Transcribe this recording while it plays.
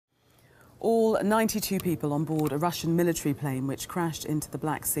All 92 people on board a Russian military plane which crashed into the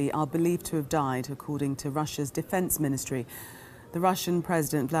Black Sea are believed to have died, according to Russia's defense ministry. The Russian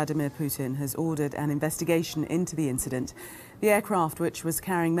President Vladimir Putin has ordered an investigation into the incident. The aircraft, which was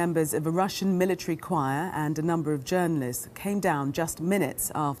carrying members of a Russian military choir and a number of journalists, came down just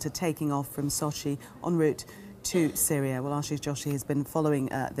minutes after taking off from Sochi en route to Syria. Well, Ashish Joshi has been following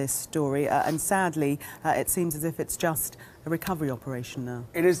this story, and sadly, it seems as if it's just a recovery operation now.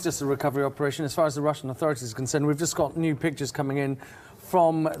 It is just a recovery operation as far as the Russian authorities are concerned. We've just got new pictures coming in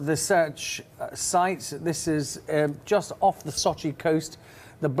from the search site. This is just off the Sochi coast,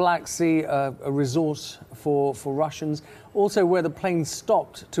 the Black Sea, a resort for Russians. Also where the plane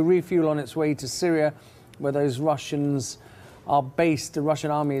stopped to refuel on its way to Syria, where those Russians are based, the Russian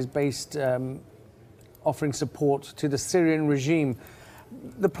army is based, offering support to the Syrian regime.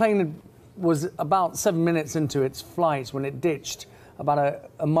 The plane was about 7 minutes into its flight when it ditched about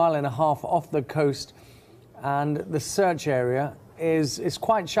a mile and a half off the coast, and the search area is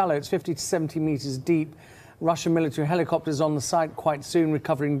quite shallow. It's 50 to 70 meters deep. Russian military helicopters on the site quite soon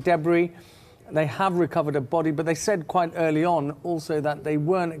recovering debris. They have recovered a body, but they said quite early on also that they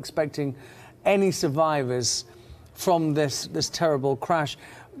weren't expecting any survivors from this terrible crash.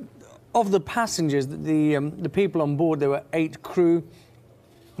 Of the passengers, the people on board, there were 8 crew,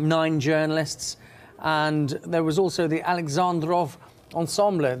 9 journalists, and there was also the Alexandrov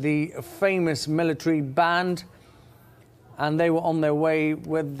Ensemble, the famous military band, and they were on their way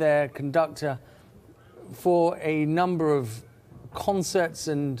with their conductor for a number of concerts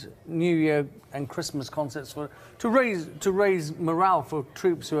and New Year and Christmas concerts to raise morale for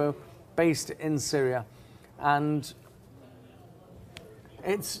troops who are based in Syria. And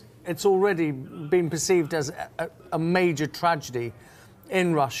it's already been perceived as a major tragedy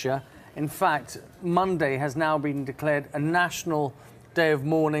in Russia. In fact, Monday has now been declared a national day of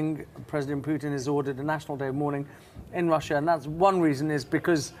mourning. President Putin has ordered a national day of mourning in Russia, and that's one reason is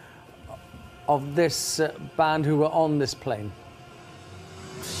because of this band who were on this plane.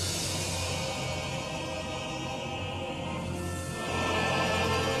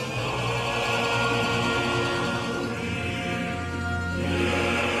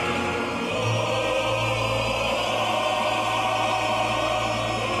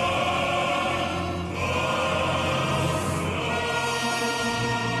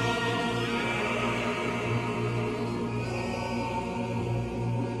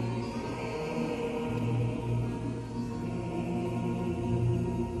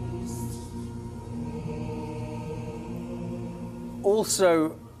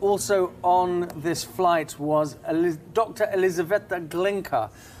 Also on this flight was Dr. Elizaveta Glinka,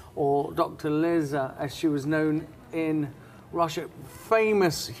 or Dr. Liza, as she was known in Russia.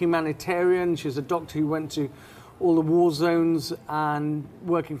 Famous humanitarian. She was a doctor who went to all the war zones and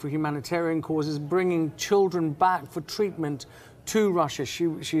working for humanitarian causes, bringing children back for treatment to Russia.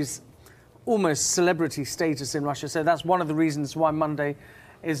 She's almost celebrity status in Russia, so that's one of the reasons why Monday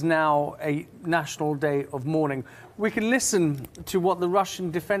is now a national day of mourning. We can listen to what the Russian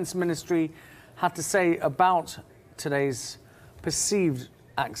Defense Ministry had to say about today's perceived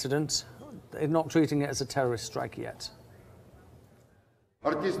accident. They're not treating it as a terrorist strike yet. Now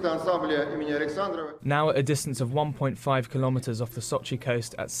at a distance of 1.5 kilometers off the Sochi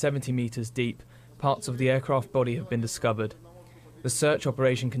coast at 70 meters deep, parts of the aircraft body have been discovered. The search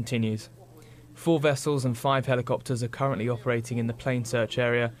operation continues. 4 vessels and 5 helicopters are currently operating in the plane search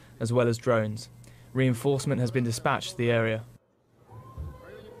area, as well as drones. Reinforcement has been dispatched to the area.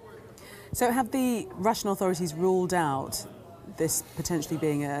 So have the Russian authorities ruled out this potentially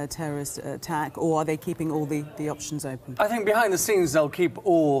being a terrorist attack, or are they keeping all the options open? I think behind the scenes they'll keep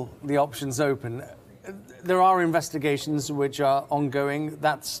all the options open. There are investigations which are ongoing.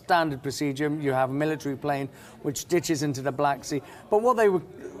 That's standard procedure. You have a military plane which ditches into the Black Sea. But what they were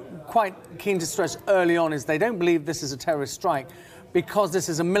quite keen to stress early on is they don't believe this is a terrorist strike because this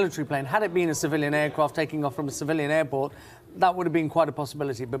is a military plane. Had it been a civilian aircraft taking off from a civilian airport, that would have been quite a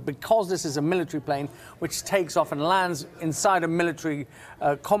possibility. But because this is a military plane which takes off and lands inside a military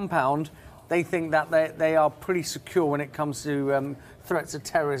compound, they think that they are pretty secure when it comes to threats of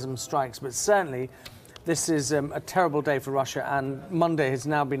terrorism strikes. But certainly this is a terrible day for Russia, and Monday has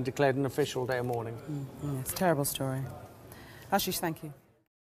now been declared an official day of mourning. It's a terrible story. Ashish, thank you.